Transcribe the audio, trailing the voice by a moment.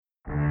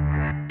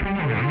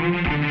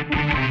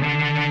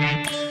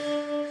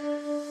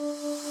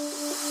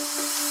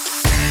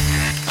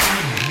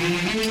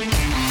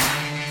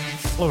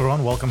Hello,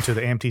 everyone. Welcome to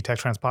the AMT Tech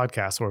Trends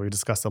podcast, where we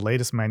discuss the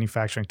latest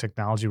manufacturing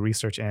technology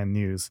research and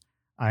news.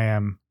 I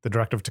am the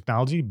Director of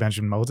Technology,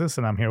 Benjamin Moses,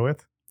 and I'm here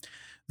with...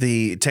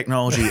 the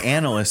technology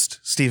analyst,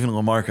 Stephen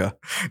Lamarca.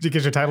 Did you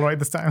get your title right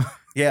this time?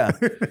 Yeah.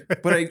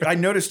 But I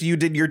noticed you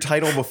did your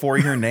title before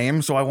your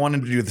name, so I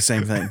wanted to do the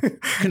same thing.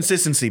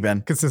 Consistency,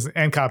 Ben. Consistent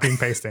and copying,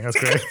 pasting. That's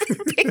great.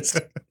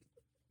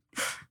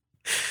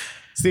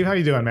 Steve, how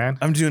you doing, man?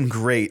 I'm doing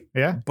great.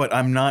 Yeah? But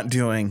I'm not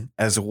doing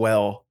as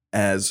well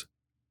as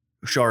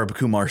Sharab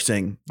Kumar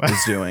Singh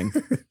is doing.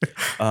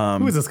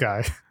 Who is this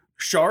guy?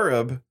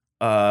 Sharab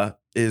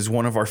is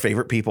one of our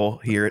favorite people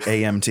here at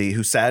AMT,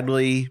 who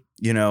sadly,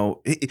 you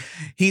know,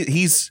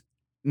 he's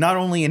not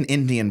only an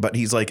Indian, but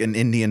he's like an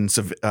Indian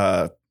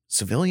citizen.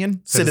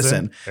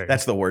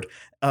 That's the word.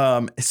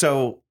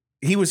 So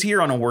he was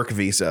here on a work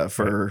visa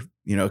for,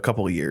 a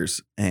couple of years,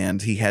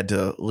 and he had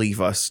to leave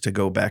us to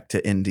go back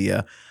to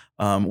India.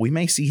 We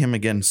may see him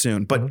again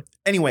soon, but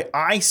anyway,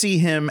 I see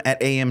him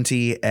at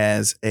AMT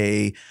as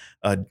a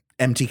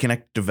MT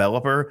Connect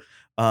developer.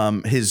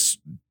 His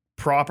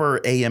proper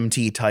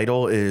AMT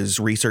title is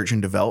Research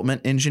and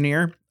Development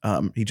Engineer.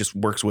 He just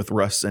works with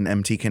Russ and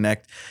MT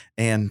Connect,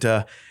 and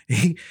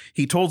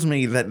he told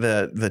me that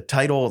the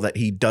title that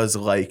he does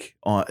like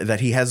that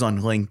he has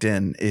on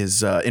LinkedIn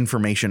is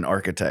Information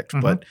Architect,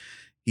 but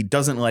he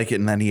doesn't like it,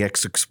 and then he has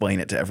to explain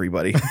it to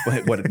everybody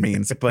what it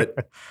means.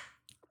 But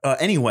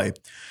anyway,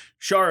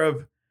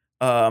 Sharab,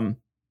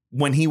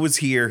 when he was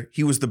here,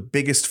 he was the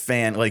biggest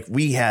fan. Like,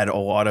 we had a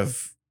lot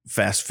of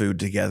fast food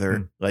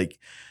together. Like,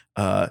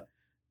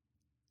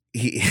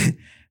 he,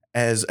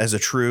 as a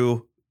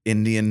true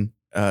Indian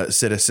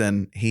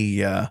citizen,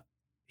 he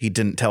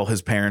didn't tell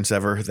his parents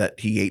ever that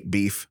he ate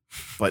beef,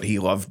 but he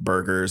loved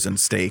burgers and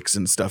steaks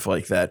and stuff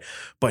like that.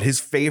 But his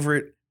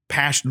favorite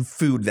passion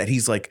food that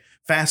he's like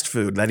fast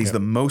food that he's the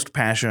most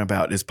passionate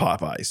about is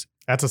Popeyes.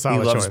 That's a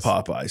solid choice. He loves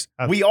Popeyes.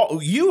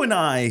 You and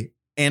I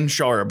and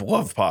Sharab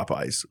love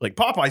Popeyes. Like,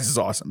 Popeyes is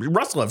awesome.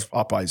 Russ loves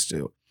Popeyes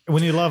too.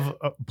 When you love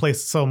a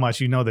place so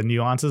much, you know the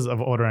nuances of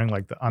ordering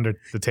like the under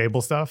the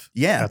table stuff.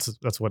 Yeah,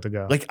 that's what to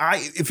go. Like,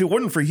 if it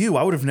wasn't for you,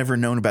 I would have never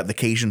known about the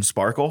Cajun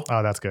Sparkle.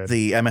 Oh, that's good.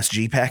 The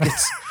MSG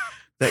packets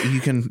that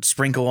you can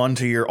sprinkle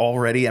onto your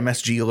already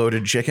MSG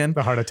loaded chicken.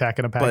 The heart attack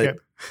in a packet.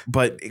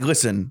 But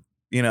listen,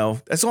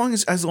 as long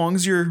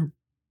as you're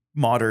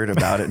moderate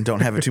about it and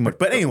don't have it too much.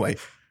 But anyway,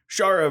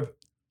 Sharab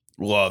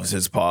loves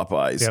his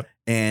Popeyes,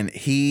 and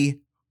he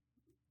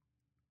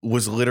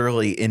was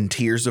literally in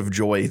tears of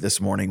joy this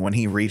morning when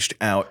he reached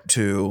out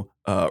to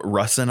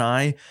Russ and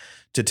I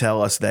to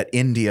tell us that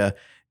India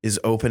is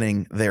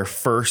opening their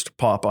first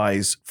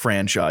Popeyes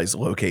franchise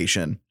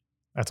location.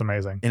 That's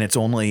amazing. And it's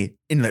only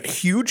in that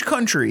huge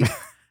country.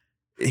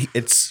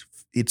 it's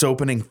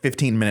opening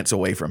 15 minutes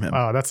away from him.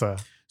 Oh,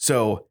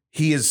 so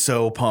he is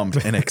so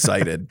pumped and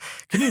excited.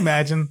 Can you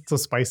imagine the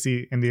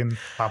spicy Indian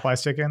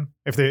Popeyes chicken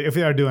if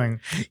they are doing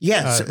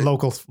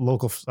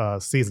local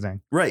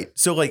seasoning? Right.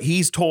 So like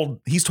he's told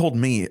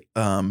me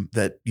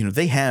that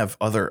they have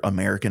other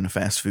American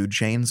fast food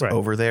chains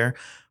over there,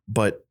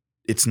 but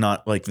it's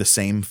not like the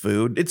same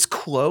food. It's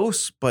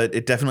close, but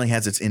it definitely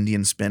has its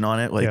Indian spin on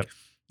it.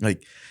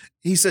 Like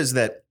he says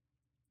that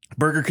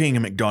Burger King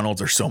and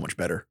McDonald's are so much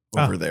better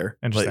over there.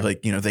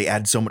 Like they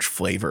add so much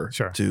flavor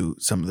to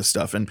some of the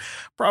stuff, and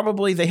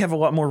probably they have a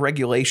lot more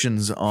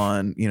regulations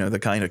on, the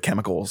kind of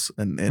chemicals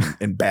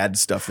and bad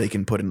stuff they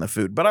can put in the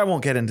food. But I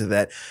won't get into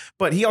that.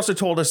 But he also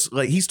told us,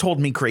 like, he's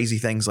told me crazy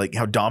things like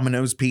how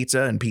Domino's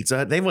Pizza and Pizza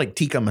Hut, they have like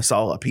tikka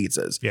masala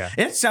pizzas. Yeah.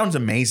 And it sounds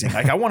amazing.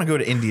 Like, I want to go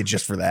to India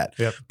just for that.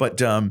 Yep. But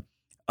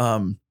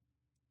I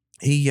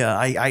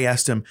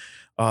asked him,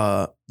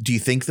 do you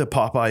think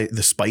the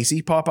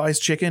spicy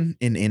Popeyes chicken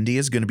in India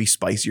is going to be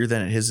spicier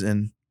than it is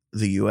in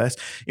the US?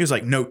 He was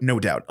like, no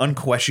doubt.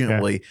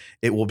 Unquestionably,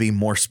 it will be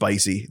more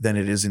spicy than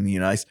it is in the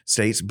United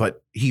States.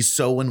 But he's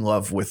so in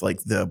love with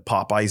like the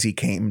Popeyes he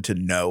came to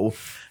know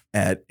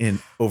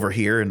over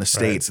here in the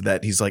States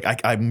that he's like,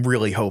 I'm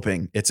really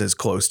hoping it's as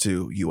close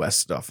to US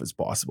stuff as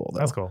possible, though.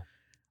 That's cool.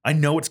 I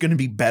know it's going to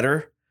be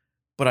better,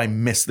 but I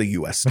miss the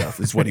US stuff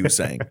is what he was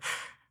saying.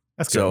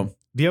 That's good.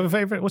 Do you have a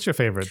favorite? What's your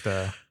favorite?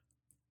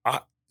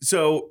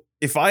 So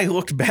if I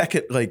looked back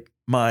at like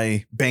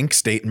my bank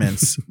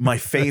statements, my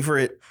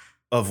favorite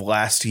of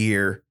last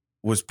year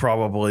was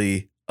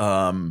probably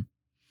Bojangles.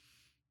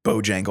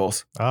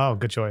 Oh,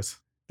 good choice.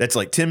 That's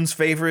like Tim's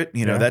favorite.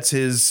 That's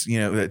his,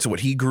 that's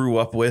what he grew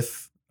up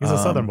with. He's a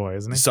Southern boy,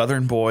 isn't he?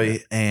 Southern boy.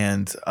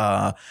 And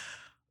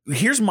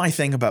here's my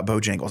thing about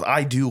Bojangles.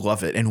 I do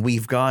love it. And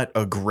we've got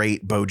a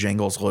great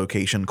Bojangles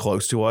location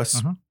close to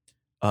us.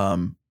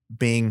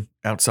 Being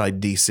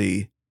outside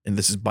DC, and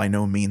this is by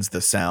no means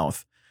the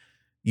South,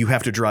 you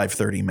have to drive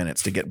 30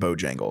 minutes to get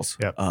Bojangles.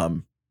 Yep.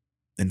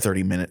 And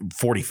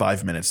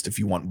 45 minutes if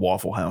you want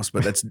Waffle House,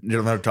 but that's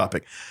another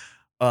topic.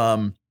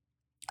 The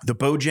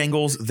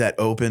Bojangles that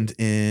opened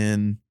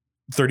in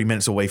 30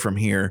 minutes away from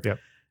here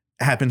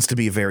happens to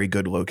be a very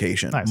good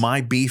location. Nice.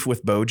 My beef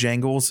with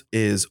Bojangles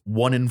is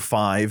 1 in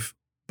 5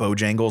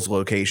 Bojangles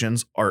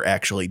locations are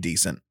actually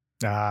decent.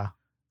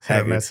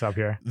 Have mess up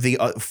here. The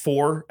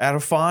 4 out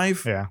of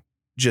 5 Yeah.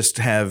 just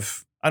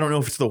have, I don't know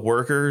if it's the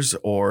workers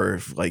or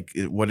if, like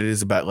what it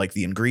is about like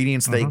the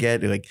ingredients they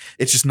get. Like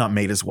it's just not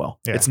made as well.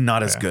 Yeah. It's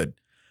not as good.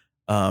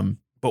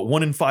 But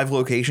 1 in 5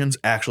 locations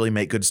actually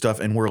make good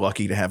stuff, and we're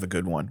lucky to have a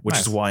good one, which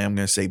is why I'm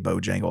going to say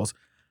Bojangles.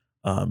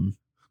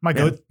 My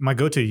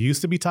go-to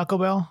used to be Taco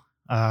Bell.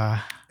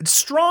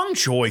 Strong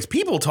choice.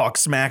 People talk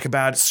smack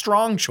about it.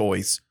 Strong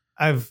choice.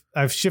 I've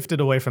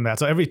shifted away from that.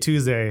 So every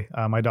Tuesday,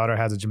 my daughter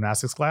has a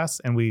gymnastics class,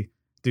 and we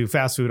do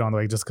fast food on the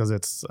way just because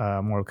it's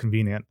more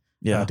convenient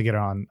to get her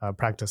on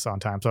practice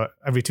on time. So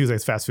every Tuesday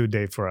is fast food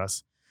day for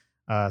us.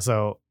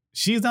 So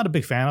she's not a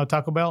big fan of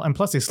Taco Bell, and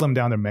plus they slimmed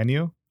down their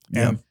menu.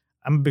 And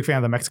I'm a big fan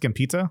of the Mexican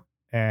pizza,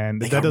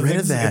 and they got rid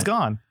of that. It's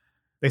gone.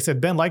 They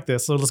said Ben liked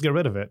this, so let's get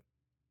rid of it.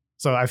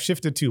 So I've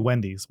shifted to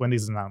Wendy's.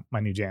 Wendy's is not my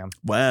new jam.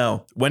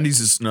 Wow,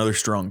 Wendy's is another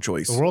strong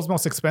choice. The world's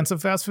most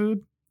expensive fast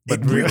food. But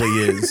it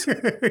really is.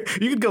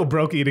 You could go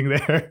broke eating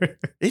there.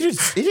 It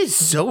is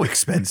so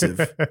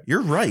expensive.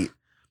 You're right.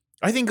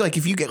 I think like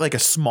if you get like a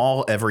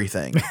small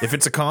everything, if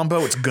it's a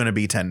combo, it's gonna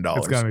be $10.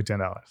 It's gonna be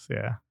 $10.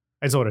 Yeah,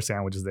 I just order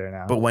sandwiches there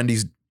now. But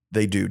Wendy's,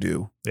 they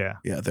do. Yeah.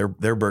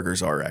 Their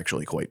burgers are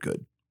actually quite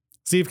good.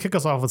 Steve, kick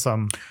us off with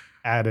some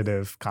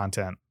additive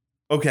content.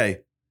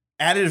 Okay,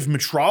 additive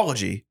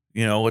metrology.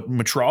 You know,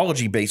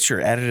 metrology based, sure,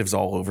 additives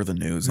all over the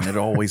news, and it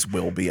always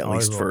will be, at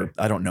least for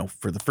I don't know,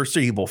 for the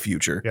foreseeable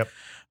future. Yep.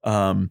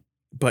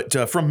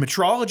 But from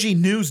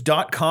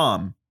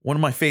metrologynews.com, one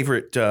of my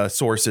favorite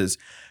sources,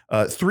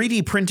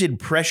 3D printed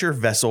pressure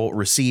vessel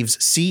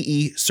receives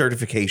CE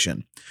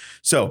certification.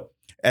 So,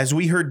 as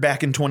we heard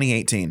back in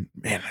 2018,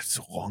 man, that's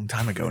a long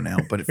time ago now,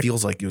 but it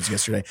feels like it was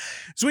yesterday.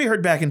 So we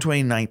heard back in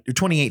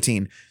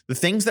 2018, the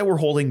things that were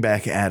holding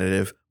back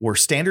additive were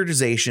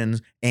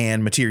standardization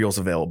and materials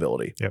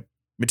availability. Yep.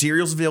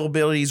 Materials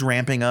availability is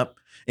ramping up,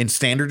 and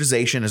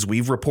standardization, as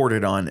we've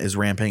reported on, is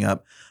ramping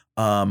up.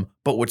 But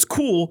what's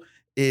cool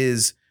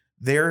is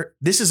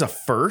this is a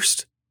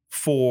first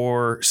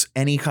for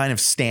any kind of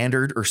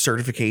standard or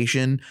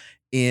certification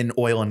in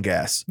oil and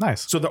gas.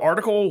 Nice. So the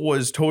article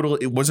was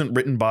it wasn't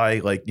written by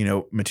like,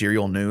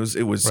 Material News.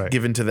 It was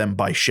given to them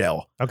by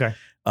Shell. Okay.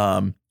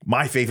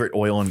 My favorite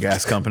oil and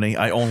gas company.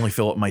 I only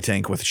fill up my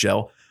tank with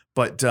Shell,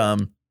 but,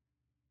 and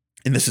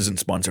this isn't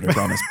sponsored, I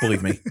promise.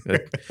 Believe me.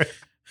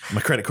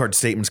 My credit card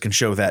statements can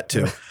show that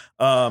too.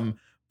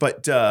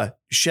 But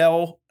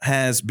Shell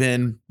has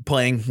been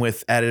playing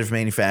with additive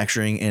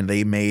manufacturing, and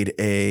they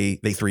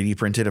 3D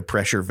printed a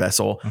pressure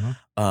vessel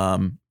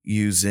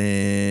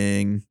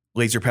using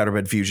laser powder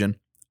bed fusion.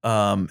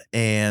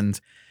 And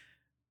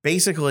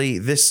basically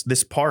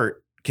this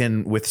part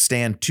can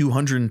withstand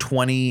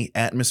 220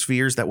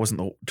 atmospheres. That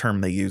wasn't the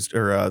term they used,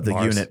 or the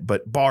bars. unit,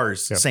 but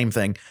bars, Yep. Same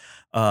thing.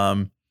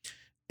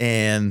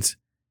 And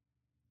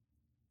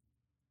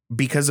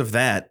because of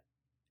that,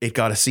 it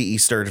got a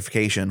CE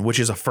certification, which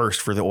is a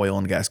first for the oil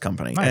and gas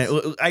company. Nice.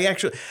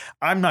 And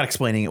I'm not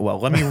explaining it well.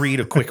 Let me read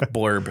a quick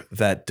blurb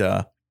that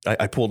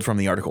I pulled from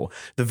the article.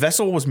 The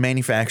vessel was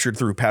manufactured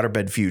through powder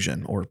bed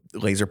fusion, or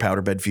laser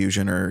powder bed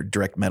fusion, or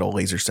direct metal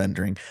laser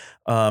sintering,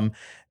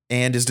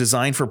 and is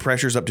designed for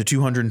pressures up to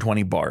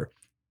 220 bar.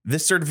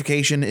 This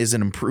certification is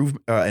an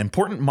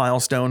important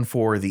milestone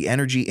for the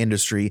energy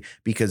industry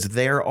because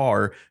there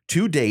are,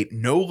 to date,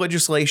 no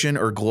legislation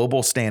or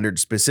global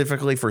standards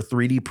specifically for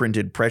 3D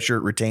printed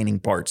pressure retaining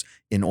parts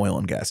in oil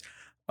and gas.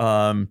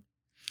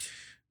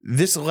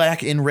 This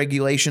lack in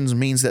regulations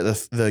means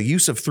that the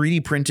use of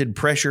 3D printed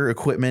pressure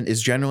equipment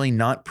is generally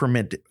not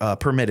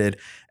permitted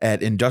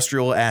at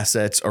industrial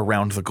assets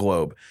around the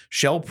globe.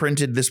 Shell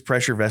printed this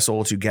pressure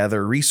vessel to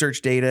gather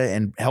research data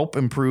and help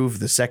improve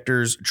the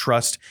sector's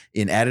trust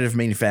in additive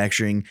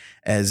manufacturing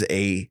as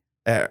a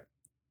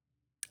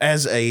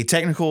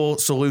technical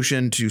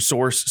solution to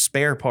source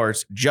spare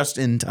parts just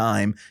in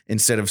time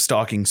instead of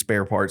stocking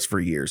spare parts for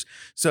years.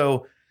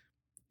 So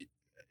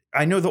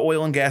I know the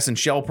oil and gas, and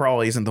Shell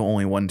probably isn't the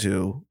only one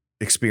to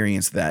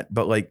experience that.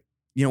 But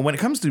when it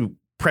comes to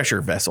pressure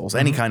vessels,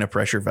 any kind of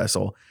pressure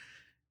vessel,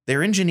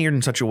 they're engineered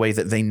in such a way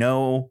that they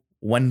know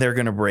when they're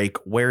going to break,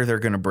 where they're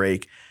going to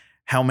break,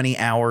 how many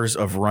hours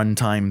of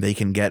runtime they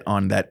can get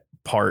on that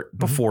part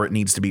before it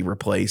needs to be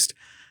replaced.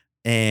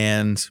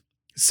 And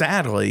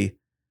sadly,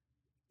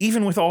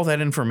 even with all that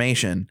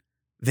information,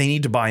 they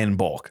need to buy in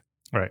bulk.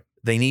 Right.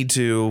 They need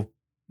to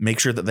make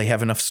sure that they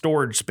have enough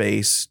storage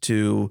space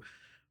to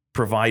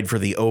provide for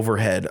the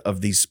overhead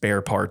of these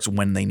spare parts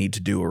when they need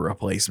to do a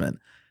replacement.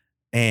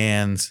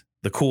 And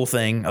the cool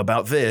thing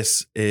about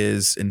this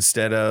is,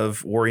 instead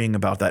of worrying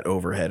about that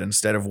overhead,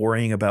 instead of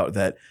worrying about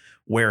that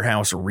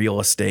warehouse real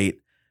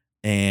estate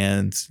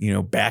and,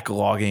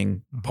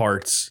 backlogging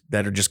parts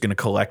that are just going to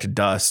collect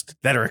dust,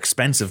 that are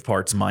expensive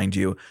parts, mind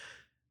you,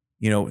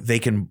 they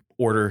can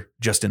order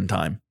just in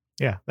time.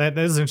 Yeah, that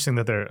is interesting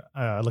that they're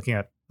looking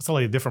at a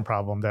slightly different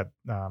problem that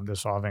they're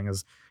solving.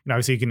 Is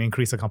obviously you can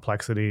increase the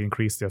complexity,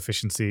 increase the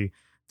efficiency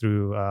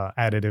through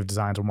additive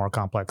designs or more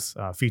complex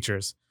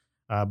features,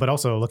 but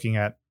also looking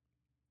at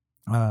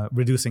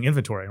reducing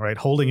inventory. Right,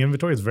 holding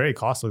inventory is very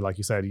costly. Like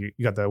you said, you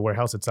got the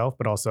warehouse itself,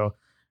 but also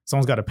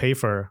someone's got to pay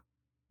for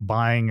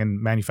buying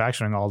and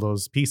manufacturing all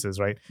those pieces,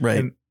 right?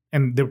 Right.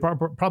 And they're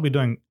probably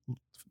doing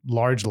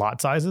large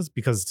lot sizes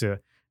because to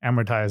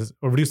amortize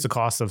or reduce the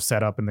cost of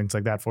setup and things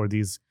like that for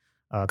these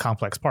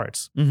complex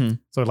parts. Mm-hmm.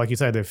 So like you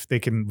said, if they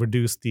can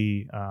reduce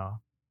the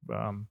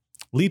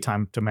lead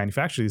time to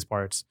manufacture these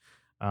parts,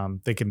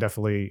 they can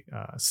definitely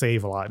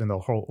save a lot in the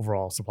whole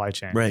overall supply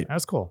chain. Right.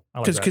 That's cool. I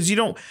like that. Because you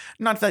don't,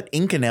 not that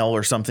Inconel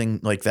or something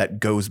like that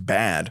goes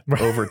bad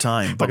over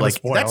time, but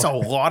Like that's a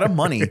lot of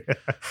money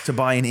to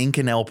buy an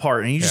Inconel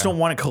part, and you just don't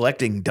want it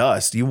collecting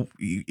dust. You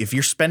if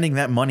you're spending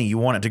that money, you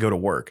want it to go to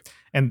work.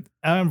 And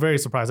I'm very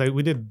surprised.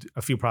 We did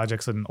a few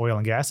projects in oil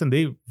and gas, and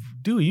they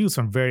do use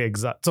some very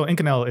exact. So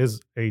Inconel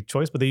is a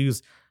choice, but they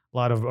use a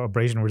lot of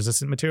abrasion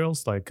resistant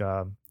materials like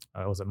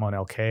was it Mon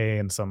LK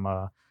and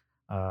some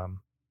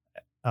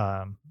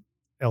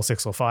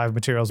L605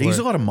 materials. They use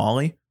a lot of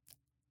moly.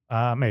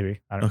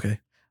 Maybe, I don't know. Okay.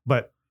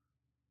 But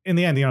in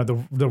the end,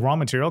 the raw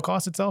material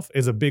cost itself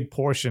is a big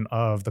portion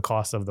of the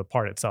cost of the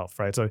part itself,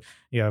 right? So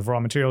you have raw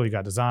material, you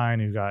got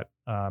design, you got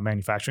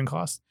manufacturing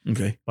costs.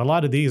 Okay. But a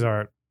lot of these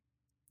are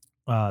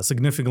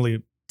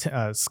significantly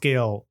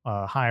scale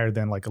higher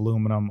than like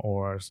aluminum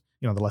or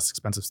the less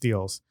expensive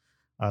steels.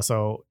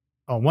 So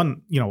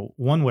one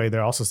way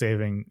they're also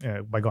saving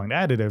by going to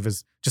additive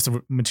is just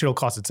the material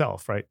cost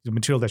itself, right? The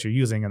material that you're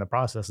using in the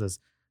process is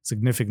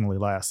significantly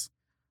less.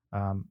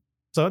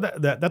 So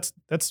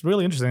that's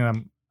really interesting.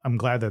 And I'm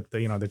glad that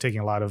they're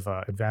taking a lot of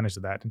advantage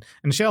of that.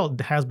 And Shell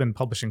has been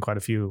publishing quite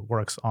a few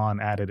works on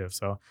additive,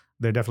 so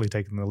they're definitely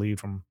taking the lead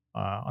from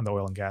on the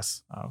oil and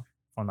gas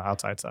on the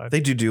outside side. They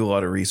do a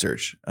lot of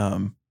research.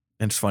 And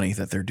it's funny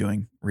that they're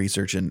doing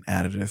research in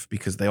additive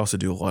because they also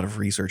do a lot of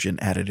research in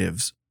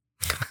additives.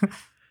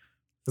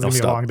 It's going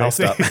to be a long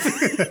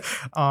day.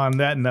 On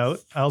that note,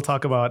 I'll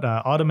talk about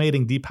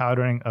automating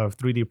depowdering of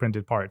 3D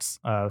printed parts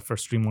for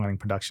streamlining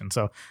production.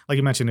 So like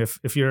you mentioned,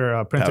 if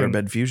you're printing... Powder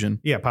bed fusion.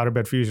 Yeah, powder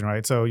bed fusion,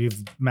 right? So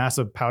you've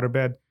massive powder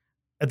bed.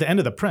 At the end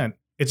of the print,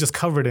 it's just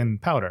covered in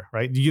powder,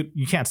 right?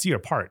 You can't see your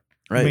part.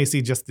 Right. You may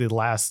see just the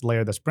last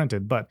layer that's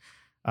printed, but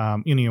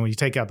when you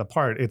take out the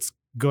part, it's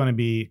going to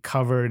be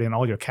covered and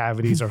all your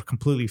cavities are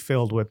completely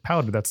filled with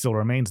powder that still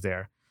remains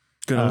there.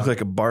 It's going to look like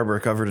a barber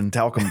covered in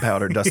talcum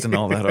powder, dusting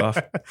all that off.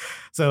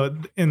 So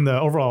in the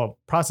overall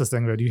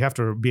processing of it, you have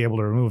to be able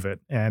to remove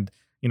it. And,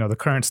 the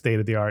current state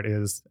of the art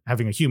is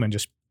having a human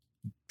just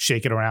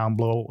shake it around,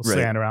 blow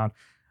sand around,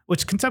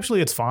 which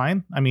conceptually it's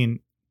fine. I mean,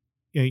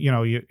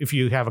 if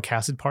you have a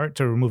casted part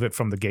to remove it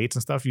from the gates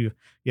and stuff, you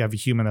have a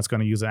human that's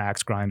going to use an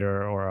axe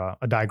grinder or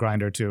a die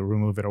grinder to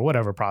remove it or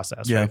whatever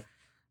process. Yeah. Right?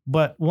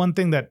 But one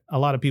thing that a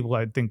lot of people,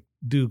 I think,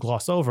 do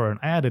gloss over in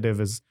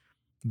additive is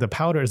the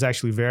powder is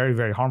actually very,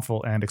 very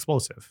harmful and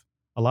explosive.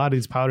 A lot of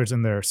these powders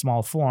in their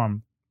small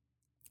form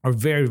are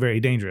very,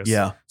 very dangerous.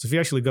 Yeah. So if you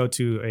actually go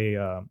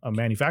to a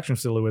manufacturing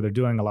facility where they're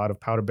doing a lot of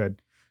powder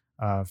bed,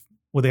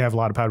 where they have a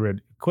lot of powder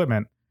bed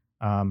equipment,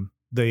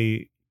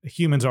 the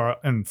humans are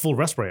in full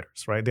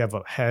respirators, right? They have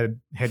a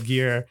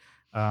headgear.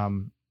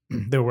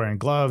 They're wearing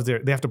gloves.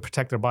 They have to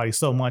protect their body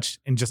so much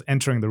in just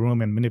entering the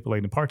room and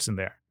manipulating parts in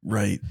there.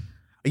 Right.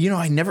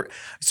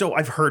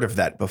 I've heard of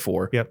that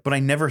before, yep. But I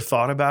never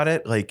thought about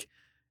it. Like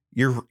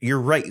you're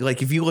right.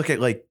 Like if you look at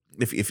like,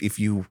 if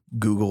you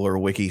Google or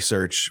wiki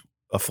search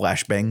a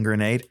flashbang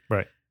grenade,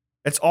 right.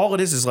 That's all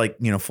it is like,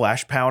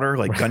 flash powder,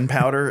 like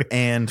gunpowder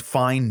and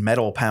fine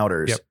metal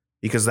powders, yep.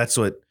 Because that's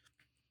what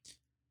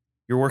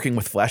you're working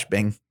with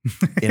flashbang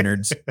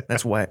innards.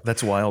 That's why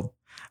that's wild.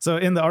 So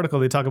in the article,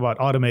 they talk about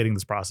automating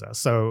this process.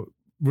 So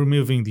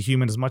removing the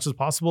human as much as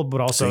possible,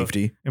 but also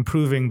safety,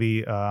 improving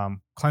the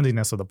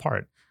cleanliness of the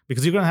part,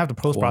 because you're going to have to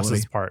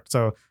post-process the part.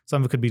 So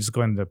some of it could be just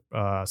going to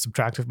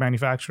subtractive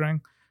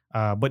manufacturing,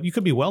 but you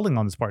could be welding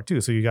on this part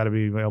too. So you got to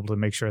be able to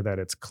make sure that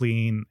it's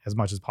clean as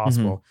much as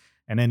possible. Mm-hmm.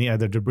 And any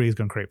other debris is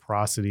going to create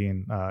porosity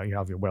and you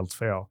have your welds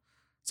fail.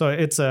 So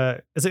it's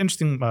an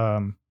interesting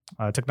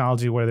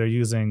technology where they're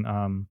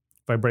using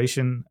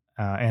vibration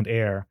and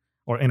air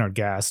or inert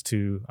gas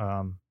to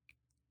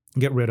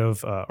get rid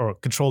of or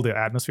control the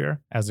atmosphere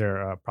as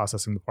they're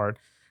processing the part.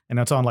 And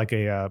that's on like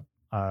a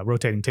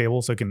rotating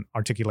table, so it can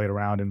articulate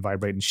around and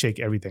vibrate and shake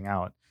everything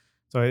out.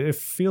 So it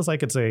feels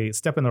like it's a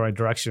step in the right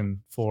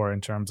direction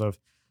in terms of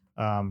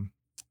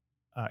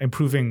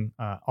improving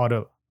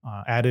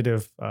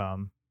additive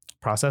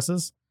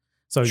processes.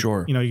 So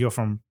sure. You go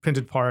from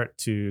printed part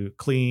to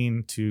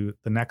clean to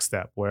the next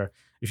step, where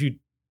if you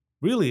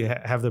really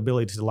have the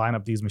ability to line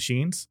up these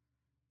machines,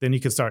 then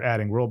you could start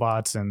adding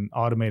robots and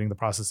automating the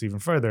process even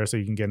further, so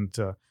you can get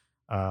into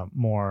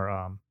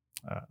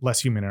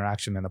less human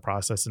interaction in the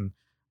process and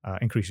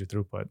increase your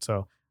throughput.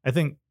 So I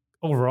think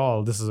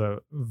overall, this is a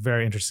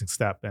very interesting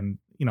step, and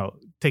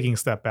taking a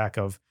step back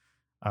of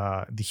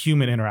the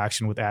human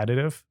interaction with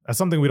additive. That's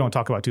something we don't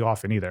talk about too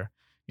often either.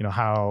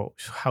 How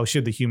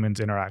should the humans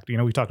interact?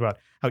 We talked about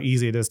how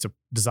easy it is to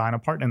design a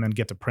part and then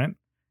get to print.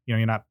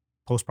 You're not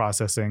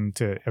post-processing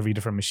to every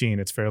different machine.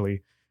 It's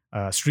fairly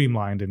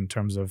streamlined in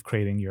terms of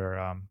creating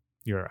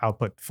your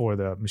output for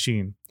the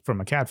machine from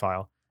a CAD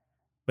file.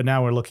 but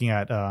now we're looking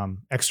at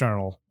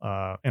external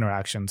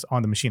interactions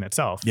on the machine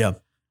itself. Yeah.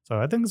 So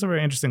I think it's a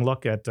very interesting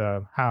look at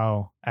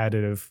how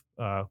additive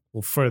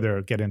will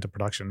further get into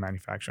production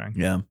manufacturing.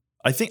 Yeah.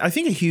 I think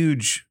a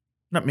huge,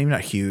 maybe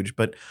not huge,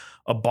 but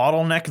a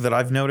bottleneck that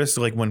I've noticed,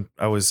 like when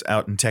I was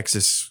out in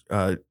Texas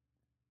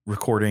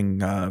recording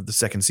the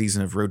second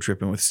season of Road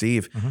Tripping with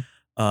Steve,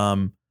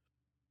 a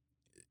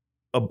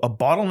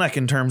bottleneck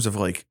in terms of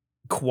like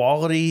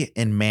quality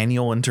and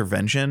manual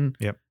intervention.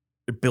 Yep.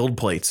 Build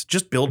plates,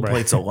 just build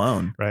plates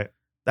alone. Right.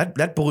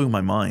 That blew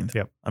my mind.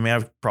 Yep. I mean, I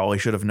probably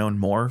should have known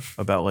more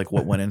about like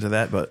what went into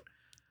that, but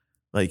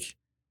like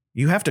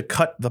you have to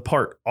cut the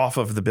part off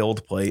of the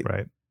build plate.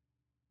 Right.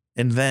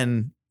 And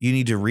then you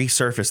need to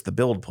resurface the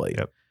build plate.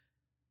 Yep.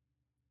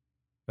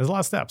 There's a lot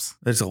of steps.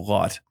 There's a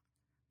lot.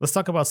 Let's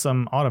talk about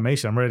some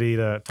automation. I'm ready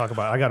to talk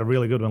about, I got a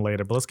really good one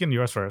later, but let's get into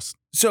yours first.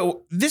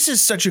 So this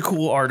is such a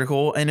cool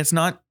article, and it's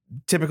not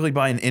typically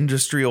by an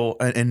industrial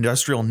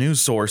news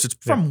source. It's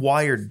from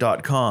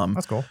wired.com.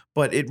 That's cool.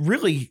 But it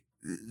really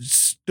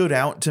stood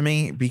out to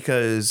me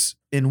because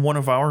in one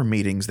of our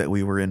meetings that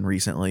we were in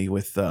recently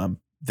with the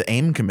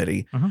AIM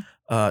committee,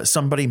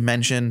 somebody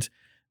mentioned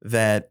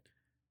that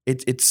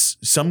it's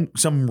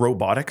some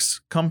robot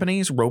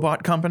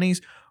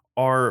companies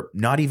are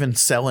not even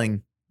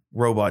selling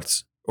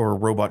robots or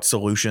robot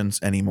solutions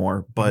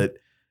anymore, but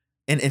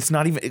and it's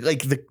not even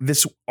like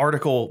this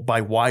article by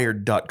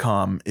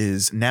wired.com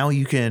is now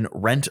you can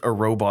rent a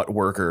robot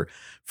worker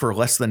for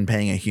less than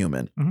paying a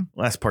human.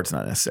 Last part's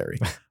not necessary.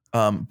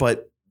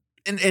 But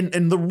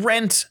and the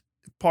rent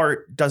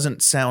part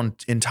doesn't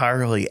sound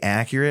entirely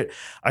accurate.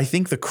 I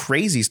think the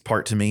craziest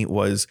part to me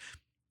was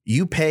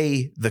you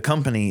pay the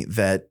company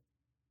that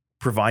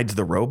provides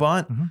the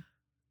robot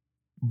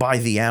by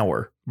the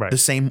hour. Right. The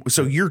same.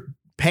 So you're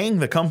paying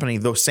the company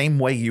the same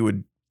way you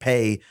would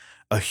pay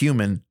a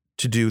human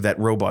to do that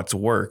robot's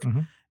work.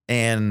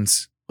 And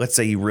let's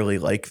say you really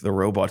like the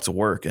robot's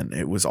work and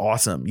it was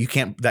awesome.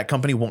 That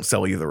company won't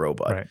sell you the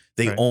robot. Right.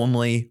 They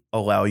only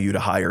allow you to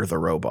hire the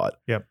robot.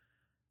 Yep.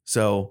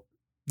 So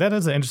that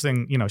is an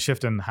interesting,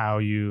 shift in how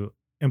you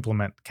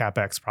implement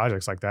CapEx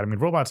projects like that. I mean,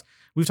 robots,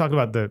 we've talked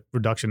about the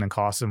reduction in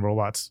costs in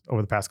robots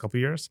over the past couple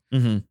of years,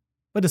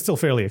 but it's still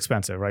fairly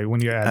expensive, right?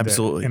 When you add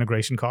the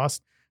integration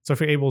cost. So if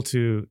you're able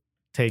to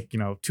take,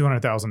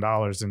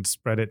 $200,000 and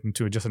spread it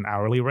into just an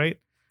hourly rate,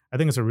 I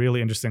think it's a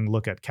really interesting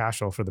look at cash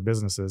flow for the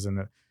businesses.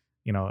 And,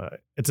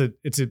 it's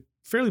a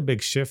fairly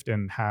big shift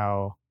in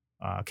how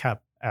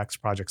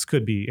CapEx projects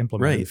could be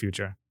implemented in the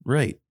future.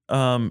 Right.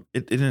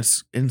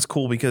 It's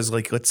cool because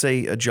like, let's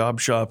say a job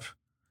shop,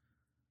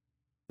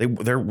 they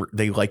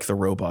like the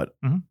robot,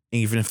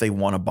 even if they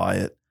want to buy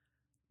it.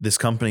 This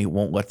company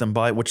won't let them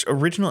buy it, which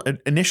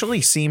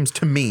initially seems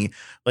to me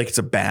like it's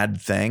a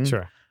bad thing.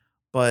 Sure.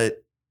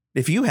 But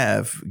if you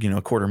have, a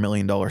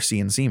 $250,000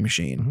 CNC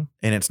machine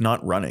and it's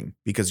not running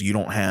because you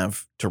don't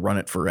have to run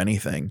it for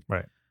anything,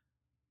 right?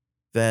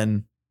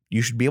 Then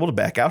you should be able to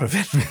back out of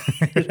it,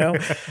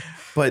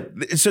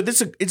 But so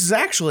it's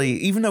actually,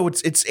 even though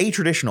it's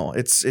atraditional,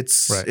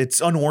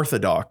 it's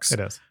unorthodox. It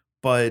is,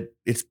 but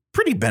it's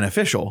pretty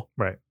beneficial.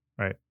 Right.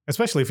 Right.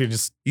 Especially if you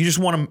just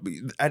want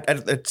to,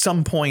 at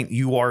some point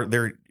you are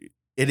there.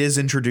 It is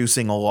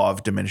introducing a law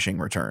of diminishing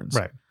returns.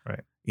 Right.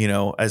 Right.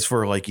 As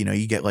for like,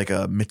 you get like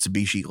a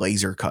Mitsubishi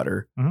laser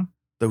cutter,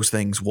 those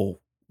things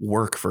will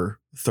work for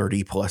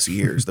 30 plus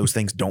years. Those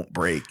things don't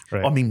break.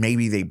 Right. I mean,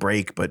 maybe they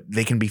break, but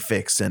they can be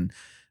fixed and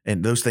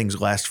those things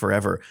last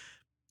forever.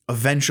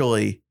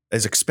 Eventually,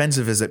 as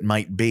expensive as it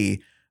might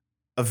be,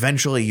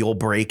 eventually you'll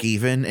break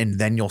even and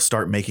then you'll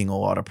start making a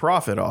lot of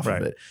profit off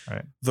of it.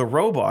 Right. The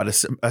robot,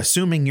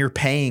 assuming you're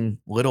paying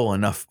little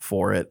enough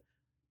for it,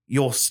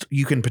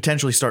 you can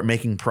potentially start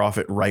making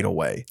profit right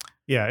away.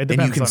 Yeah, it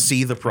depends. And you can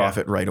see the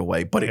profit right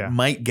away, but it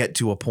might get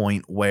to a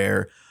point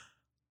where,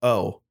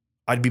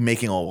 I'd be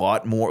making a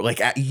lot more, like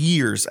at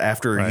years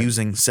after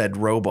using said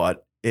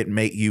robot,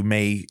 you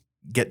may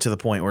get to the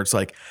point where it's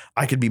like,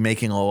 I could be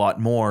making a lot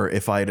more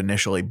if I had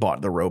initially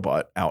bought the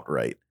robot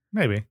outright.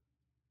 Maybe.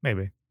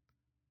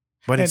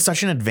 But it's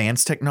such an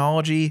advanced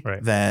technology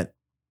that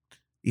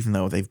even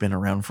though they've been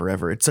around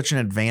forever, it's such an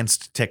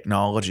advanced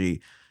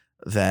technology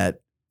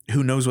that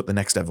who knows what the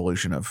next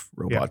evolution of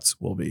robots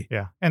will be.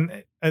 Yeah.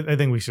 And I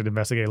think we should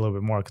investigate a little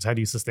bit more because how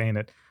do you sustain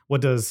it?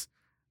 What does,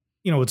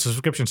 with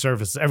subscription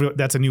service,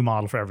 that's a new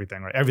model for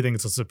everything, right? Everything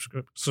is a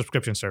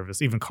subscription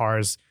service. Even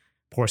cars,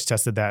 Porsche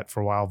tested that for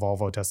a while.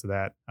 Volvo tested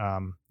that,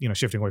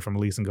 shifting away from a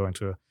lease and going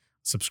to a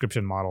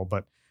subscription model.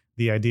 But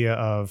the idea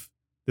of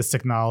this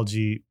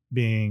technology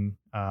being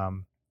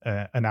an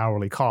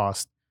hourly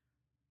cost,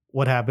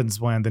 what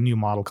happens when the new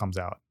model comes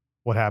out?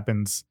 What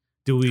happens?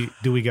 Do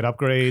we get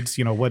upgrades?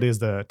 What is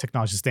the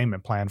technology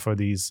sustainment plan for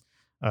these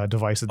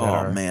devices that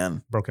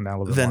are broken down a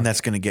little bit then more? That's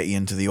going to get you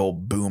into the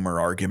old boomer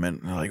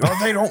argument. Like,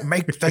 they don't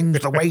make things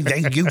the way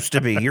they used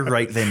to be. You're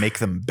right. They make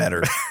them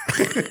better.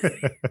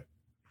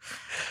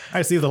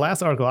 I see. The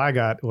last article I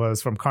got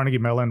was from Carnegie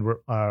Mellon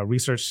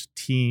research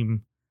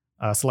team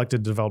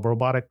selected to develop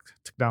robotic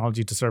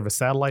technology to service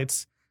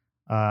satellites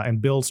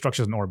and build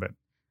structures in orbit.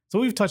 So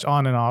we've touched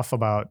on and off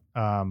about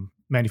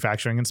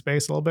manufacturing in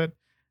space a little bit.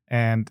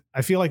 And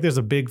I feel like there's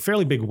a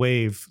fairly big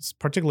wave,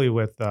 particularly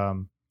with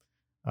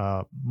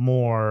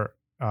more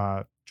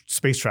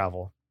space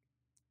travel.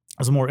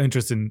 There's more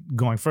interest in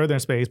going further in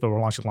space, but we're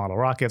launching a lot of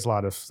rockets, a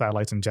lot of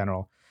satellites in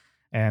general.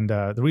 And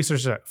the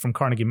researchers from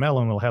Carnegie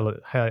Mellon will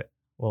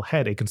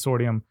head a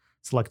consortium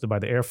selected by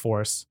the Air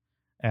Force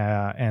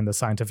and the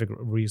Scientific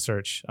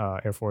Research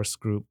Air Force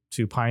Group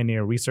to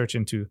pioneer research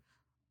into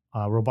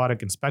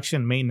robotic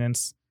inspection,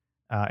 maintenance,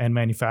 and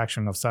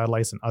manufacturing of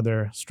satellites and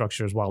other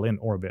structures while in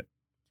orbit.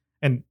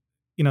 And,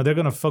 they're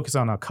going to focus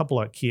on a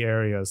couple of key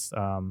areas.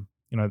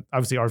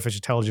 Obviously artificial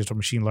intelligence or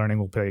machine learning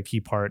will play a key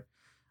part,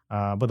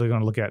 but they're going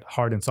to look at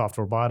hard and soft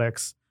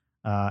robotics,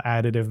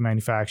 additive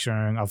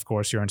manufacturing. Of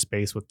course, you're in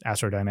space with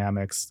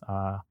astrodynamics,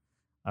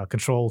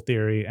 control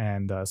theory,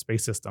 and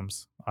space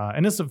systems.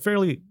 And it's a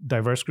fairly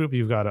diverse group.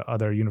 You've got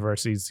other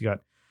universities. You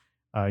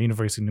got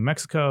University of New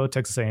Mexico,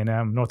 Texas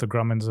A&M, Northrop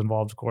Grumman's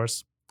involved, of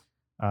course.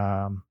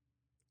 And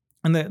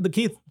the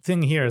key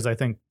thing here is, I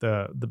think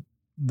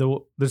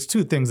there's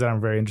two things that I'm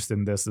very interested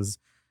in. This is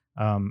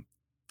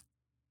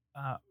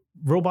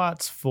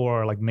robots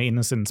for like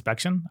maintenance and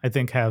inspection, I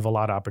think, have a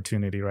lot of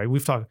opportunity, right?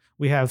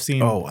 We have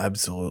seen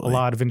absolutely a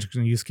lot of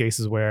interesting use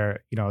cases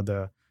where,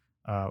 the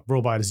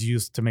robot is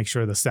used to make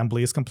sure the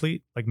assembly is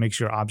complete, like make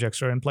sure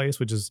objects are in place,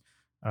 which is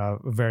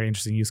very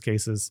interesting use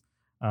cases.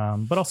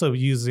 But also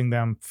using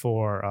them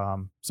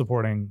for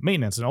supporting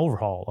maintenance and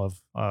overhaul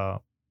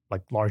of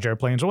like large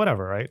airplanes or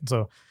whatever, right?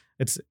 So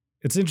it's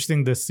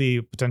interesting to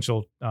see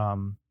potential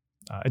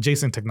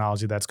adjacent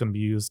technology that's going to be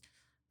used.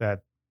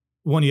 That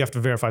one, you have to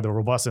verify the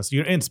robustness.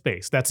 You're in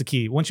space. That's the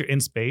key. Once you're in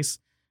space,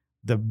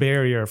 the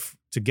barrier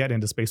to get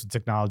into space with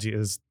technology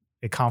is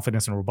a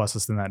confidence and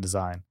robustness in that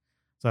design.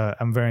 So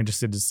I'm very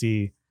interested to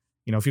see,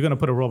 if you're going to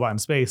put a robot in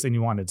space and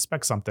you want to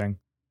inspect something,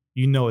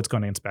 it's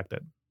going to inspect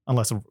it,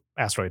 unless an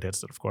asteroid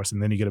hits it, of course,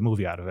 and then you get a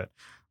movie out of it.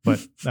 But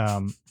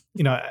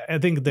I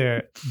think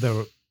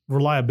the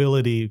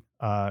reliability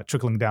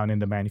trickling down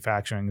into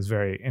manufacturing is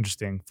very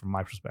interesting from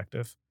my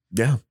perspective.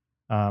 Yeah.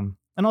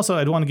 And also,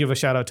 I'd want to give a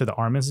shout out to the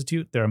ARM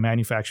Institute. They're a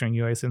manufacturing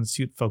US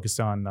institute focused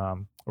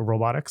on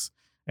robotics.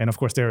 And of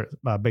course, they're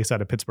based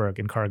out of Pittsburgh,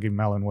 and Carnegie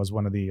Mellon was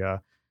one of the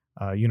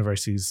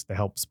universities that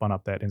helped spun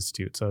up that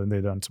institute. So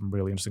they've done some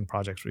really interesting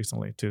projects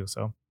recently too.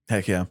 So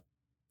heck yeah.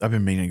 I've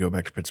been meaning to go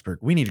back to Pittsburgh.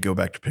 We need to go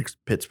back to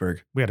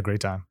Pittsburgh. We had a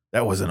great time.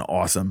 That was an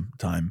awesome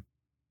time.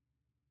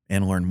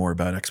 And learn more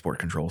about export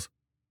controls.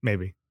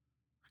 Maybe.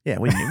 Yeah,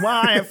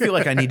 I feel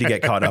like I need to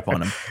get caught up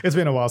on them. It's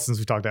been a while since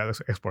we talked about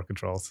export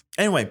controls.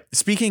 Anyway,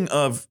 speaking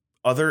of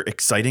other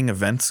exciting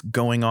events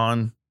going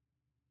on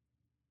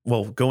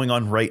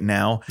right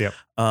now. Yep.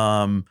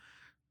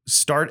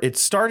 It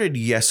started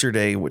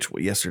yesterday, which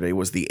yesterday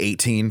was the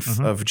 18th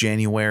of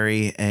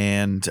January,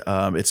 and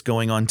it's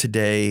going on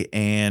today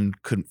and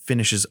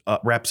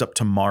wraps up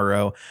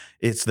tomorrow.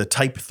 It's the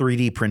Type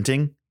 3D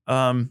printing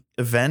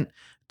event.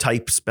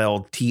 Type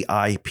spelled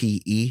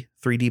TIPE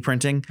 3D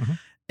printing.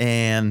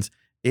 And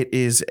it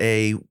is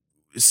a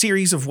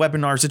series of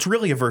webinars. It's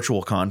really a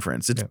virtual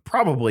conference. It's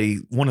probably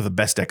one of the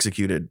best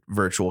executed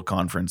virtual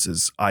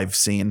conferences I've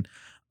seen.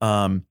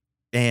 And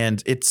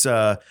it's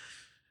hosted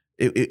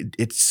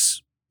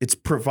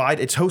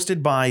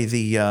by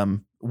the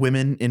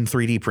Women in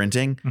 3D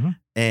Printing.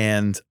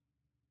 And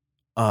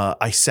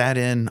I sat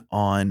in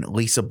on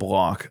Lisa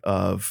Block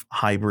of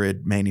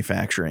Hybrid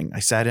Manufacturing. I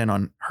sat in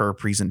on her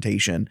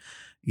presentation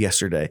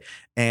yesterday.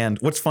 And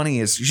what's funny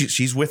is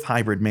she's with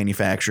Hybrid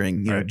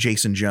Manufacturing, you know,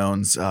 Jason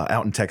Jones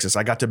out in Texas.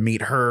 I got to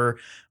meet her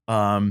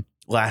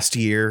last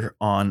year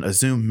on a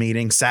Zoom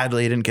meeting.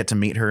 Sadly, I didn't get to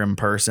meet her in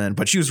person,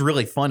 but she was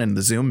really fun in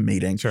the Zoom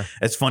meeting. Sure.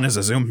 As fun as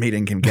a Zoom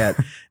meeting can get.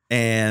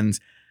 And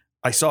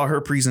I saw her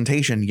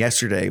presentation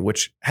yesterday,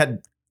 which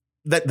had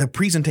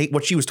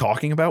what she was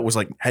talking about was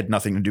had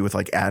nothing to do with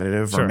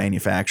additive or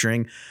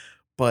manufacturing,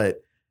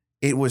 but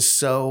it was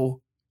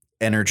so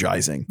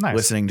energizing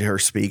listening to her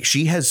speak.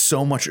 She has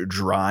so much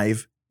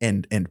drive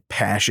and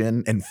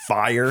passion and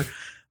fire.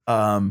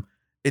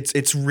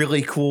 It's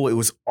really cool. It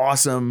was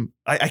awesome.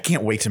 I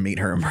can't wait to meet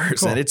her in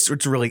person. Cool.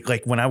 It's really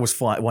when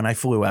I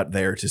flew out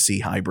there to see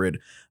Hybrid,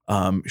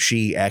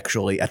 she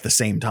actually at the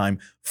same time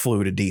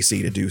flew to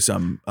DC to do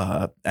some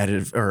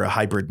additive or a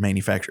hybrid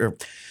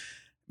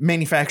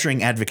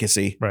manufacturing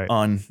advocacy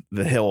on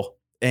the Hill.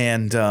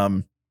 And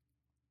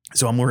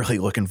so I'm really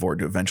looking forward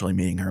to eventually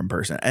meeting her in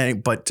person.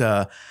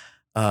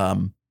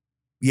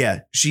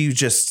 She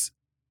just,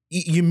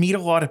 you meet a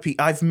lot of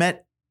people. I've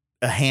met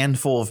a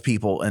handful of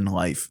people in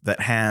life that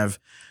have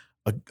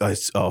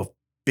a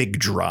big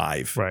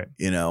drive,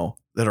 that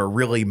are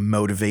really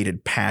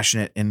motivated,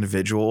 passionate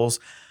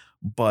individuals.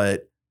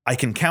 But I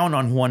can count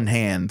on one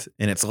hand,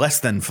 and it's less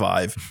than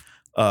 5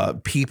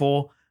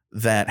 people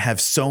that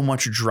have so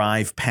much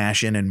drive,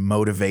 passion, and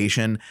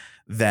motivation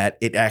that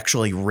it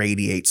actually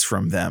radiates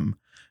from them.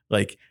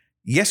 Like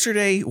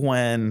yesterday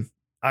when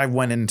I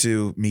went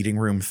into meeting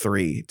room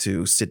 3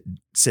 to sit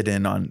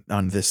in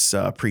on this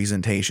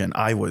presentation,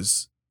 I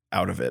was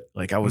out of it.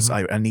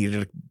 I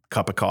needed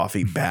cup of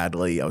coffee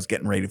badly. I was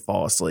getting ready to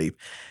fall asleep.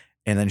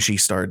 And then she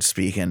started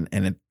speaking,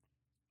 and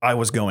I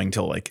was going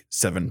till like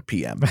 7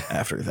 p.m.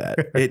 after that.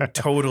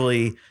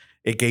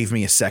 It gave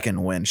me a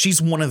second win.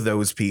 She's one of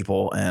those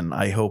people, and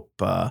I hope,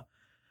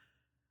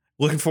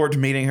 looking forward to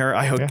meeting her.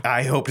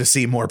 I hope to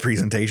see more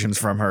presentations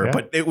from her,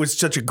 but it was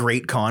such a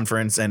great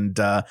conference, and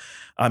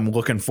I'm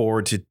looking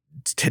forward to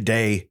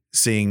today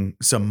seeing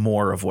some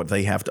more of what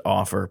they have to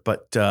offer.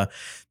 But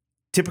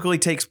typically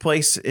takes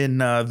place in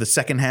the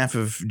second half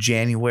of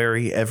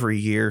January every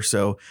year.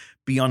 So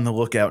be on the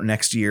lookout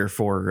next year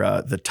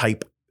for the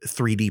Type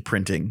 3D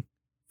printing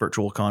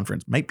virtual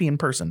conference. Might be in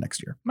person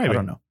next year. Maybe. I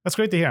don't know. That's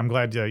great to hear. I'm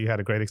glad you had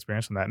a great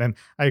experience from that. And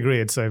I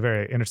agree. It's a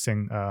very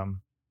interesting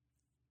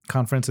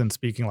conference and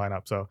speaking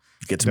lineup. So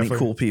get to meet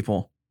cool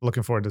people.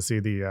 Looking forward to see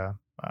the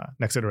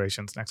next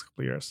iterations next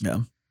couple of years. Yeah.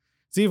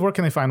 Steve, where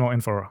can they find more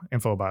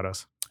info about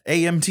us?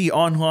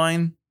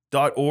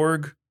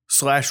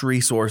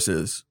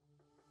 amtonline.org/resources.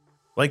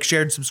 Like,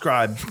 share, and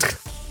subscribe.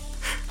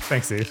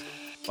 Thanks, Steve.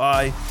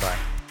 Bye. Bye.